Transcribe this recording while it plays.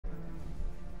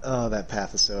Oh, that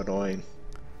path is so annoying.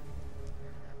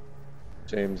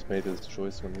 James made his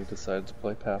choice when he decided to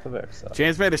play Path of Exile.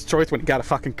 James made his choice when he got a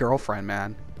fucking girlfriend,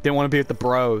 man. Didn't want to be with the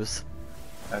bros.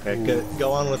 Okay,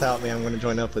 go on without me. I'm going to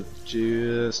join up with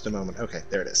just a moment. Okay,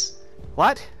 there it is.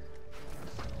 What?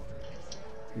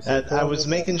 I was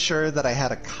making sure that I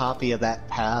had a copy of that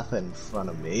path in front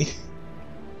of me.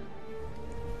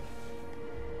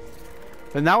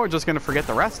 But now we're just gonna forget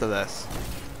the rest of this.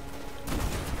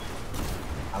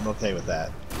 I'm okay with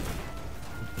that.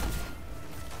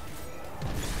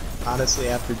 Honestly,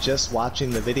 after just watching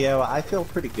the video, I feel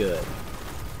pretty good.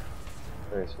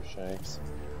 Racer Shanks.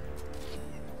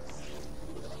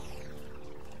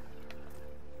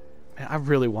 Man, I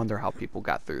really wonder how people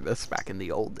got through this back in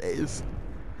the old days.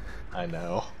 I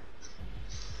know.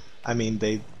 I mean,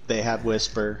 they had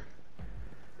Whisper.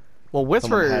 Well,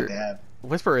 Someone had to have...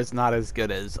 Whisper is not as good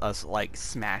as us, like,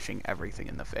 smashing everything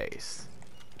in the face.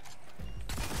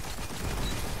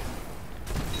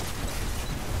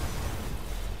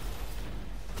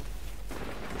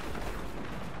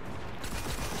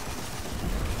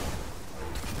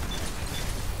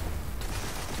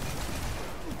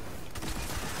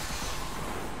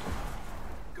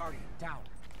 Guardian down.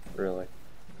 Really?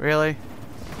 Really?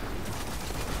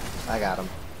 I got him.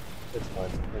 It's fine.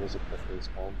 It was a quick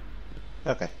respawn.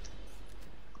 Okay.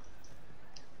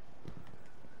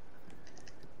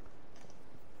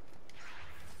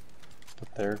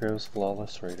 But there goes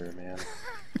Flawless Raider, man.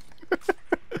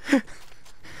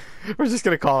 We're just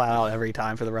gonna call that out every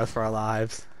time for the rest of our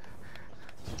lives.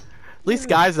 At least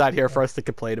Guy's not here for us to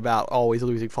complain about always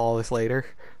losing Flawless later.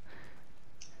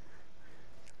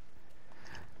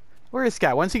 Where is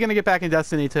Sky? When's he gonna get back in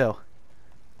Destiny 2?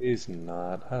 He's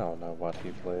not. I don't know what he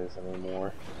plays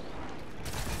anymore.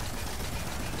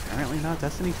 Apparently not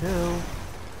Destiny 2.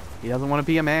 He doesn't want to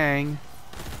be a Mang.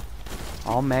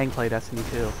 All Mang play Destiny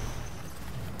 2.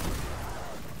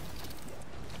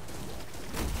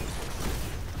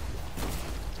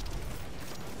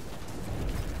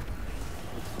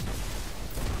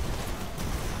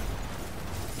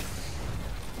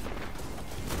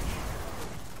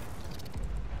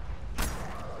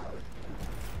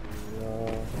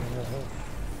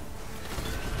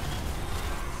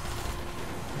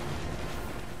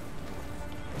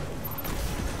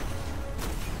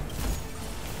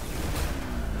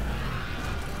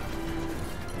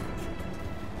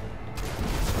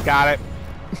 Got it.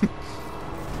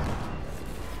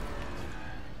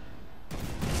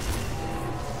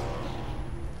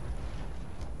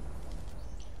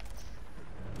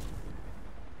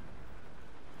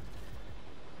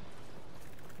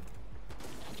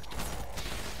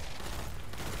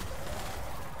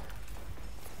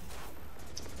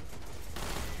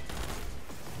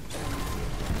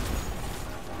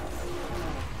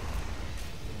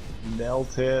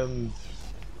 Melt him.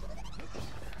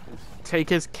 Take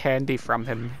his candy from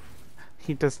him.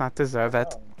 He does not deserve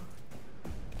it.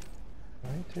 Why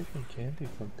are you taking candy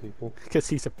from people? Because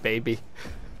he's a baby.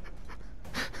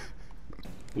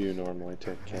 You normally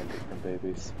take candy from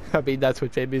babies. I mean, that's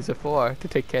what babies are for, to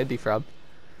take candy from.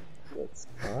 That's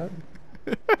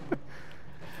not.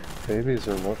 Babies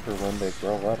are what for when they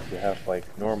grow up. You have,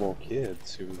 like, normal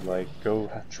kids who, like,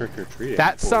 go trick-or-treating.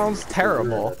 That sounds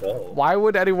terrible. Why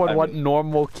would anyone want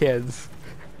normal kids?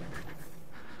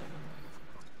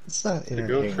 It's not To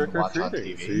go entertaining to watch on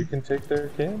trick-or-treating, TV. so you can take their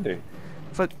candy.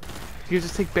 But you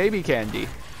just take baby candy.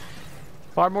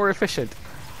 Far more efficient.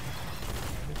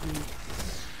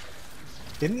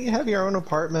 Didn't you have your own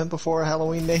apartment before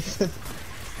Halloween, Nathan?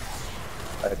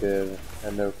 I did,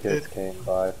 and no kids came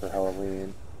by for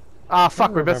Halloween. Ah,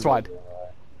 fuck, we missed one.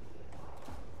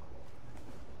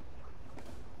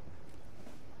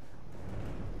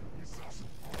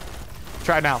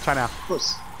 Try now, try now.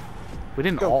 Close. We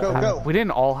didn't Go, all go, have, go. we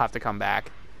didn't all have to come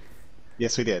back.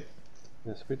 Yes, we did.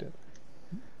 Yes, we did.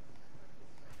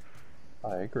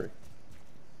 I agree.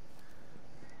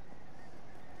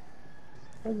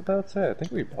 I was about to say, I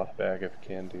think we bought a bag of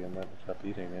candy and then ended up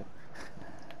eating it.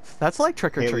 That's like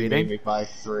trick or Haley made treating. me buy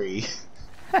 3.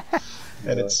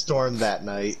 And it stormed that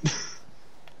night.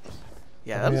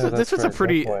 Yeah, this was a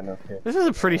pretty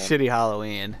shitty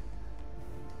Halloween.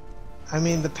 I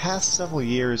mean, the past several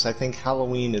years, I think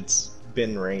Halloween it's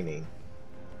been raining.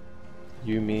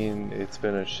 You mean it's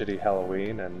been a shitty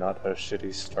Halloween and not a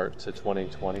shitty start to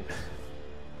 2020?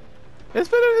 It's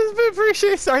been a pretty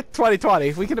shitty start to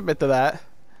 2020. We can admit to that.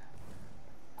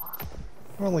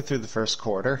 We're only through the first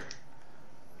quarter.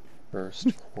 First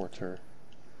quarter.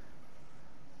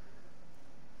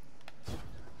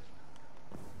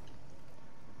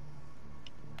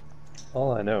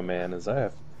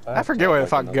 I forget where the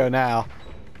fuck to go now.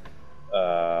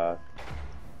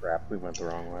 we went the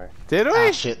wrong way. Did we?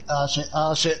 Ah, shit. Oh, shit.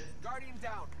 Oh, shit. Guardian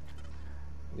down.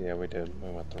 Yeah, we did. We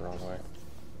went the wrong way.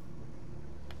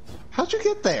 How'd you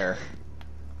get there?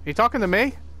 You talking to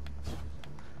me?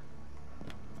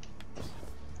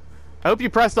 I hope you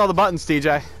pressed all the buttons,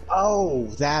 TJ. Oh,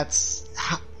 that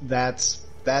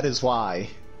is why.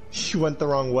 You went the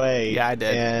wrong way. Yeah, I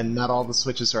did. And not all the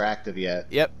switches are active yet.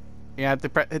 Yep. You have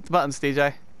to hit the buttons,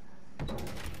 TJ.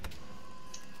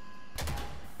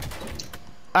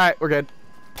 Alright, we're good.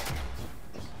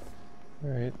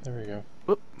 Alright, there we go.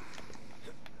 Whoop.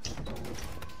 You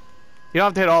don't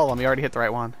have to hit all of them. You already hit the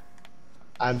right one.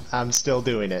 I'm still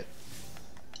doing it.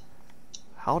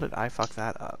 How did I fuck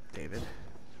that up, David?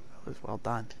 That was well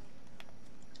done.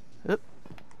 Oop.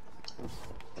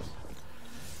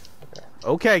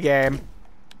 Okay, game.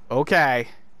 Okay.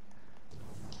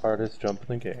 Hardest jump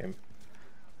in the game.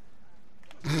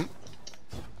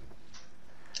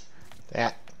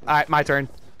 Yeah. Alright, my turn.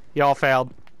 Y'all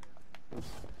failed.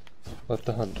 Let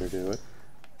the hunter do it.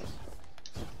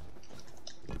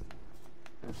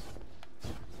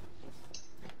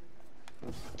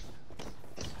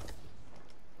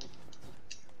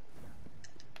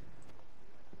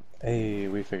 Hey,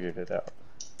 we figured it out.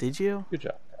 Did you? Good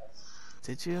job, guys.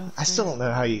 Did you? I still don't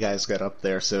know how you guys got up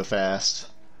there so fast.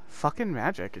 Fucking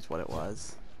magic is what it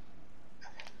was.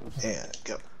 And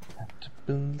go. To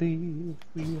believe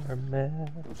we are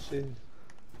magic.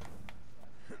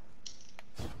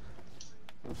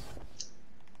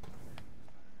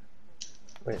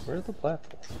 Wait, where's the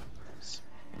platforms?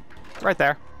 Right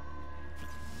there.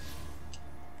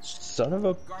 Son of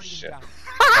a Guardian shit. down.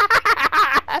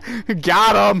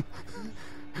 Got him!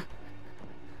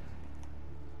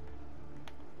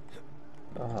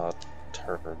 Ah,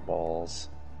 turd balls.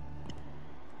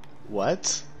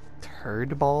 What?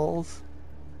 Turd balls?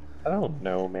 I don't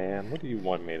know, man. What do you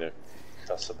want me to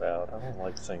cuss about? I don't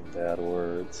like saying bad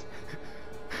words.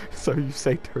 So you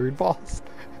say turd balls?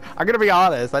 I'm gonna be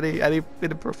honest. Any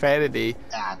bit of profanity.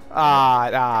 TJ.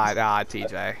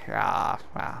 I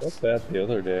felt bad the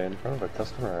other day in front of a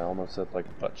customer. I almost said like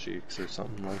butt cheeks or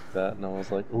something like that, and I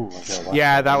was like, "Ooh, I gotta watch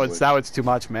Yeah, my that was too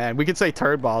much, man. We can say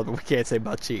turd balls, but we can't say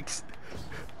butt cheeks.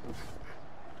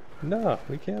 No,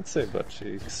 we can't say butt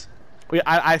cheeks.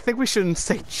 I think we shouldn't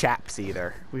say chaps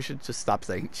either. We should just stop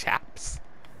saying chaps.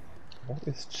 What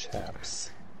is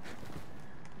chaps?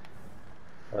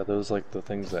 Are those like the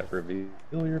things that reveal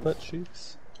your butt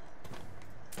cheeks?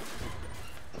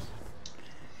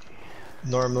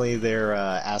 Normally they're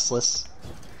assless.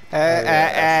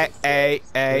 Hey.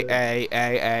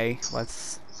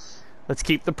 Let's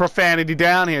keep the profanity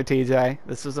down here, TJ.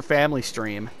 This is a family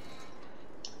stream.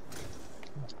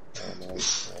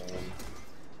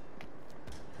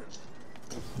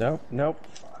 Nope.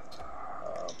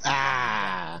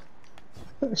 Ah!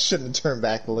 Shouldn't have turned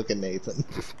back to look at Nathan.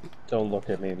 Don't look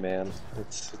at me, man.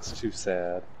 It's too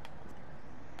sad.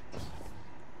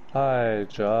 Hi,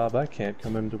 job. I can't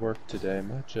come into work today.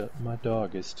 My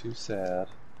dog is too sad.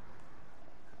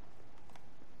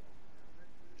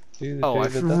 See, Oh, I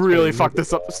David, that's what really you fucked need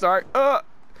this up to start.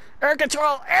 Air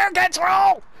control! Air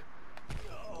control!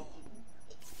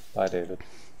 Bye, David.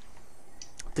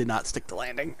 Did not stick the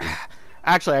landing.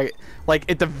 Actually, like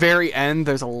at the very end,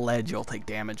 there's a ledge you'll take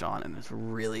damage on, and it's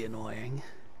really annoying.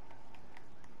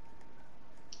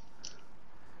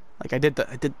 Like I did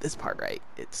this part right.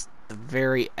 It's the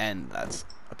very end that's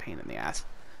a pain in the ass.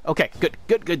 Okay, good,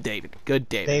 David. Good,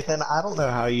 David. Nathan, I don't know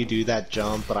how you do that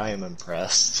jump, but I am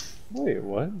impressed. Wait,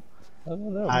 what? I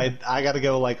don't know. I gotta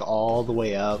go like all the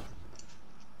way up.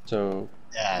 So,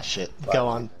 Ah, shit. Go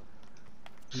on.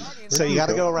 Guardian So you down.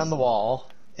 gotta go around the wall,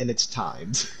 and it's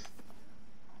timed.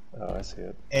 oh, I see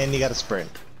it. And you gotta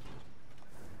sprint.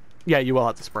 Yeah, you will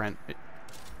have to sprint.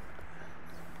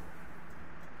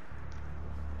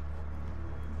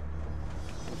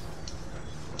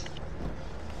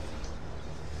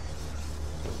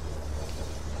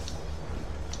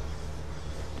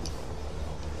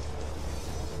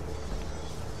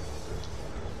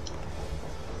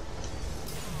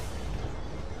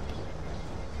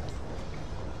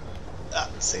 Ah,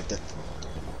 saved it.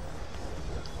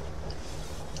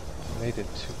 Made it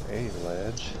to a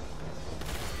ledge.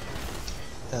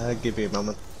 Give me a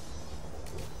moment.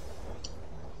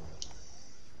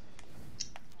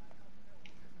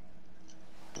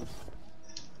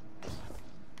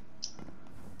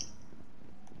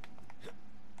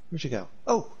 Where'd you go?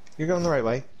 Oh, you're going the right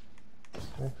way.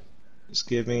 Okay. Just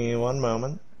give me one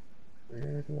moment.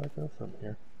 Where do I go from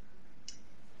here?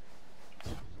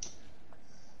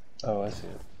 Oh, I see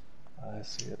it. I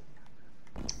see it.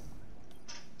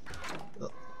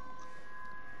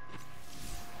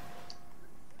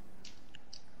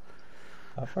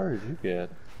 How far did you get?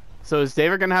 So is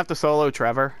David gonna have to solo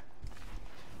Trevor?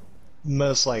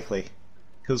 Most likely.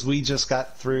 Because we just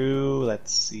got through,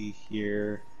 let's see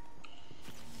here.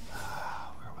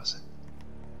 Where was it?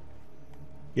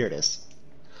 Here it is.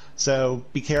 So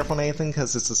be careful, Nathan,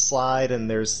 because it's a slide and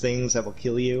there's things that will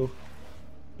kill you.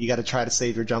 You gotta try to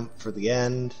save your jump for the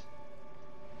end.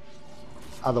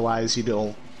 Otherwise, you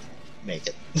don't make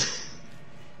it.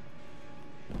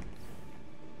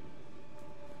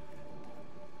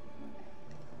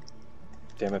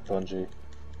 Damn it, Bungie.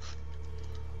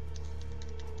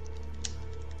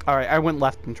 Alright, I went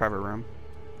left in Trevor room.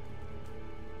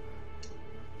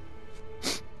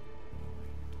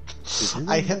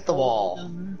 I hit the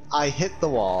wall. I hit the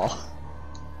wall.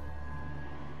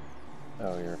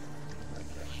 Oh, you're...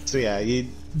 So yeah, you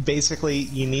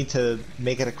need to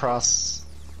make it across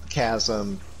the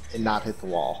chasm and not hit the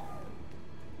wall.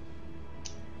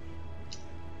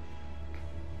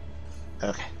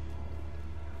 Okay.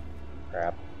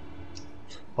 Crap.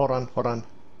 Hold on.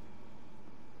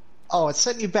 Oh, it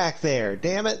sent you back there.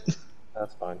 Damn it.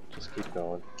 That's fine. Just keep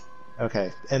going.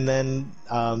 Okay, and then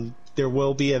there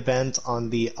will be a vent on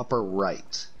the upper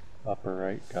right. Upper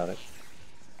right, got it.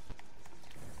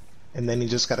 And then you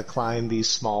just gotta climb these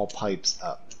small pipes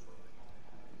up.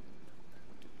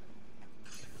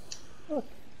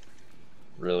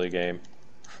 Really, game?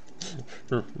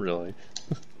 Really?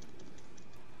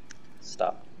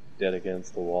 Stop dead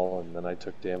against the wall and then I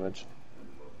took damage.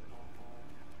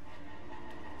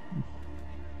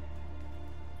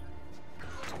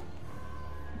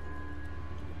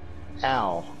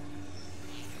 Ow.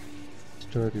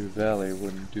 Stardew Valley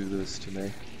wouldn't do this to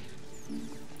me.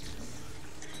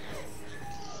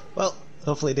 Well,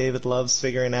 hopefully David loves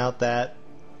figuring out that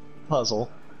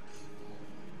puzzle.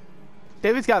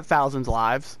 David's got thousands of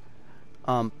lives.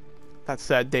 That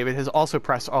said, David has also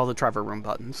pressed all the Trevor room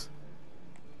buttons.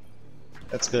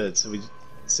 That's good.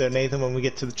 So Nathan, when we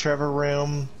get to the Trevor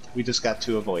room, we just got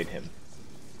to avoid him.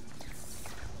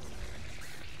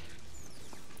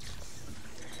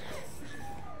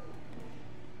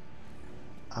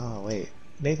 Oh, wait.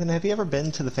 Nathan, have you ever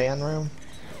been to the fan room?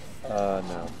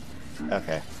 No.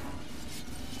 Okay.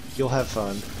 You'll have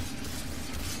fun.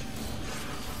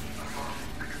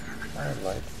 I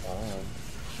like fun.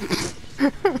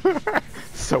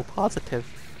 So positive.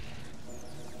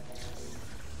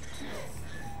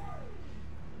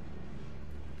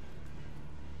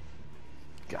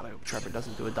 God, I hope Trevor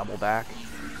doesn't do a double back.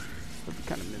 Would be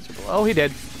kind of miserable. Oh, he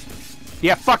did.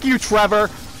 Yeah, fuck you, Trevor!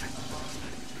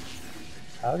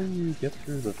 How do you get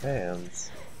through the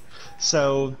fans?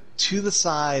 So, to the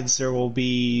sides there will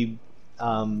be...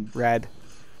 Red.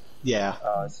 Yeah.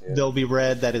 Oh, I see it. There'll be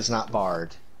red that is not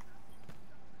barred.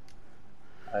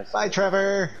 I see Bye, it.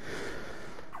 Trevor!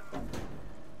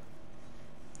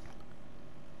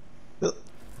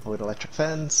 Avoid electric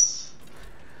fence.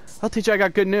 I'll teach you I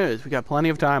got good news. We got plenty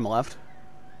of time left.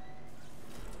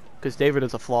 Because David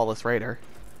is a flawless raider.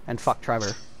 And fuck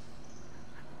Trevor.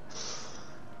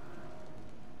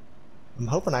 I'm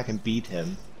hoping I can beat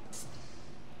him.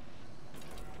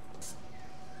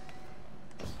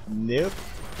 Nope.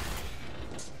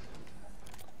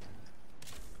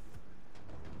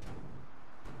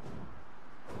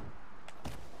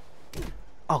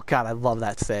 Oh god, I love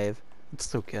that save. It's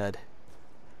so good.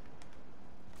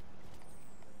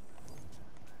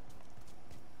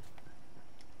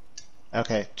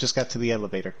 Okay, just got to the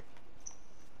elevator.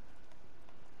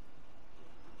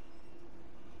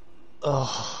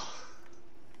 Oh.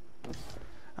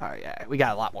 Alright, yeah, we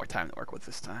got a lot more time to work with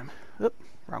this time. Oop,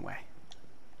 wrong way.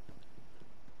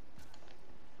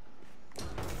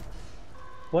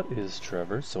 What is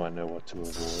Trevor, so I know what to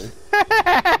avoid?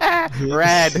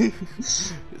 Red!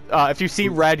 If you see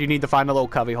red, you need to find a little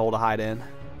cubby hole to hide in.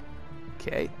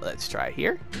 Okay, let's try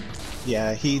here.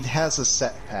 Yeah, he has a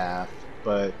set path,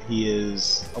 but he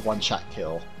is a one-shot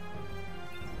kill.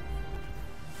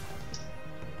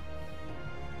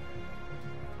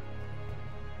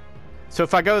 So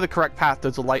if I go the correct path,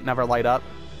 does the light never light up?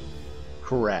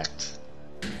 Correct.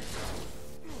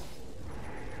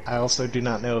 I also do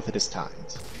not know if it is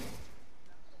timed.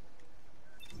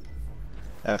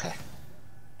 Okay.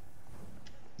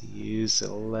 Use it,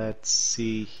 let's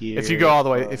see here. If you go all the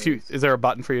way, is there a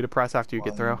button for you to press after you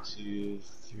get through? 1, 2,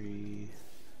 3.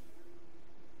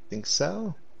 Think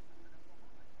so?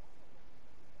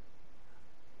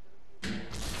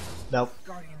 Nope.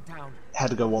 Guardian down. Had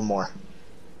to go one more.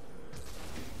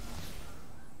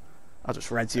 I'll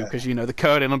just red you because you know the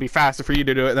code and it'll be faster for you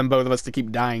to do it than both of us to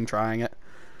keep dying trying it.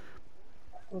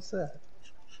 What's that?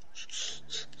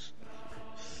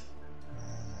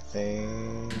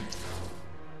 Thing.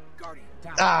 Guardian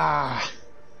down. Ah!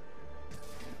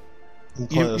 I'm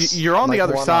close. You're on I'm the like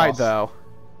other one side, off. though.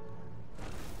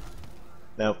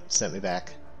 Nope, sent me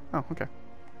back. Oh, okay.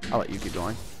 I'll let you keep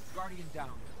going. Guardian down.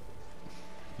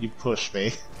 You pushed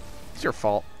me. It's your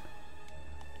fault.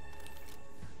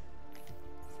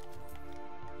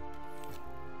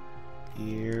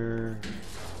 Here.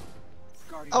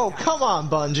 Guardian Oh, down. come on,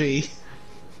 Bungie!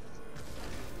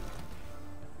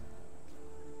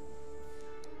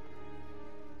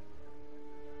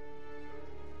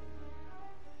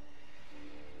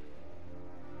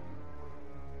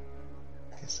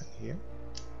 I guess I'm here.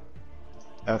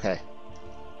 Okay.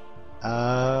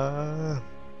 I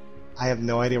have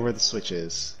no idea where the switch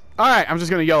is. Alright, I'm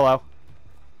just gonna YOLO.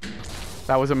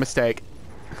 That was a mistake.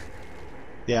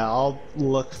 Yeah, I'll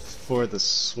look for the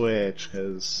switch,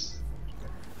 because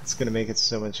it's gonna make it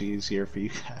so much easier for you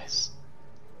guys.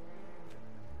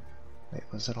 Wait,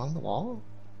 was it on the wall?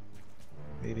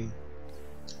 Maybe.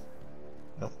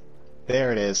 No.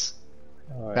 There it is.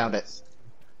 Oh, Found it.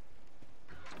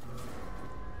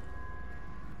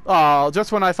 Oh,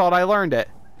 just when I thought I learned it.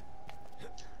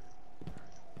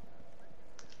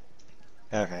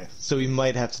 Okay, so we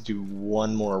might have to do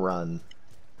one more run.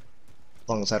 As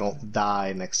long as I don't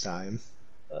die next time.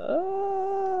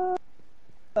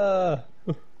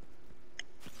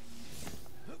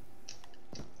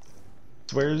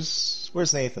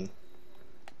 Where's Nathan?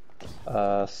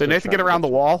 Did Nathan get around the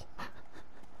wall?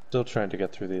 Still trying to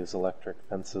get through these electric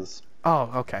fences. Oh,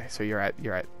 okay. So you're at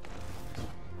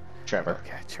Trevor.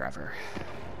 okay, Trevor.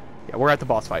 Yeah, we're at the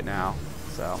boss fight now.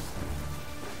 So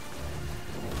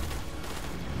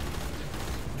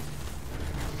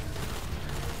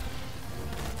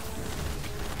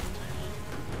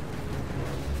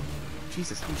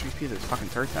Jesus, how much HP does this fucking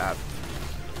turret have?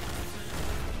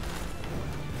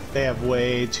 They have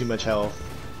way too much health.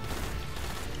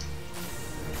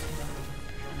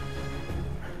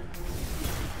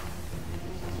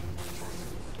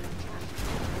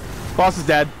 Boss is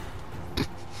dead.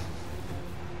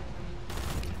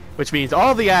 Which means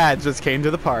all the ads just came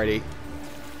to the party.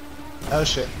 Oh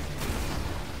shit.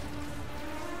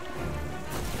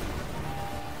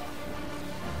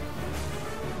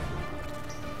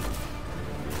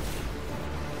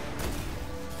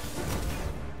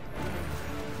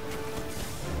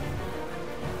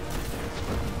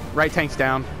 Right tank's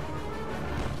down.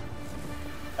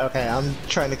 Okay, I'm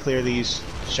trying to clear these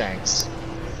shanks.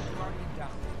 Guardian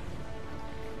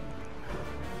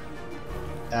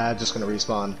down. Just gonna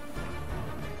respawn.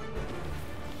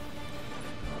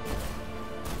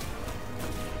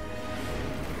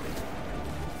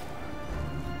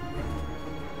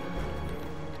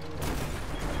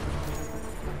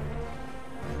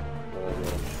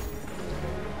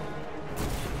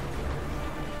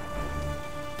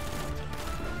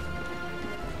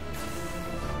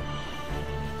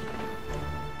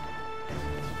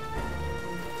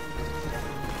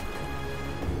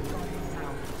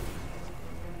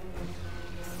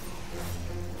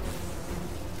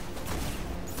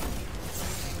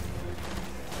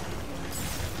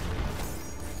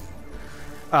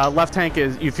 Left tank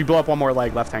is, if you blow up one more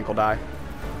leg, left tank will die.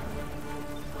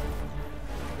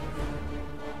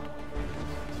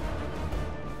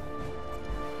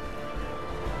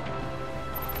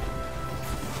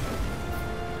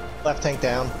 Left tank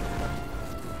down. I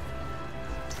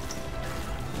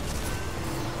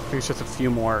think it's just a few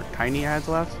more tiny ads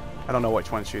left. I don't know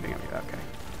which one's shooting at me. Okay.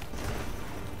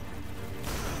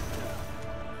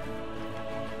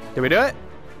 Did we do it?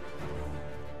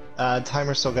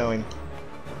 Timer's still going.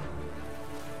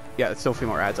 Yeah, there's still a few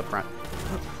more ads up front.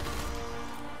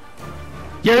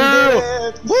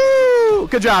 Yeah! Woo!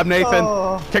 Good job, Nathan.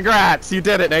 Oh. Congrats, you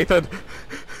did it, Nathan.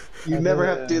 You never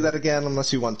have to do that again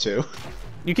unless you want to.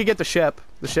 You could get the ship.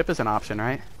 The ship is an option,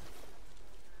 right?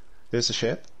 There's a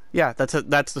ship? Yeah, that's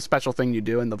the special thing you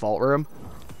do in the vault room.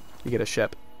 You get a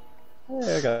ship.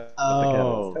 Yeah, I got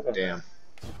Oh, the damn.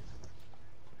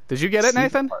 Did you get it,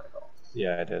 Nathan?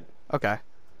 Yeah, I did. Okay.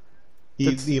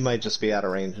 You might just be out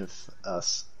of range of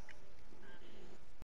us.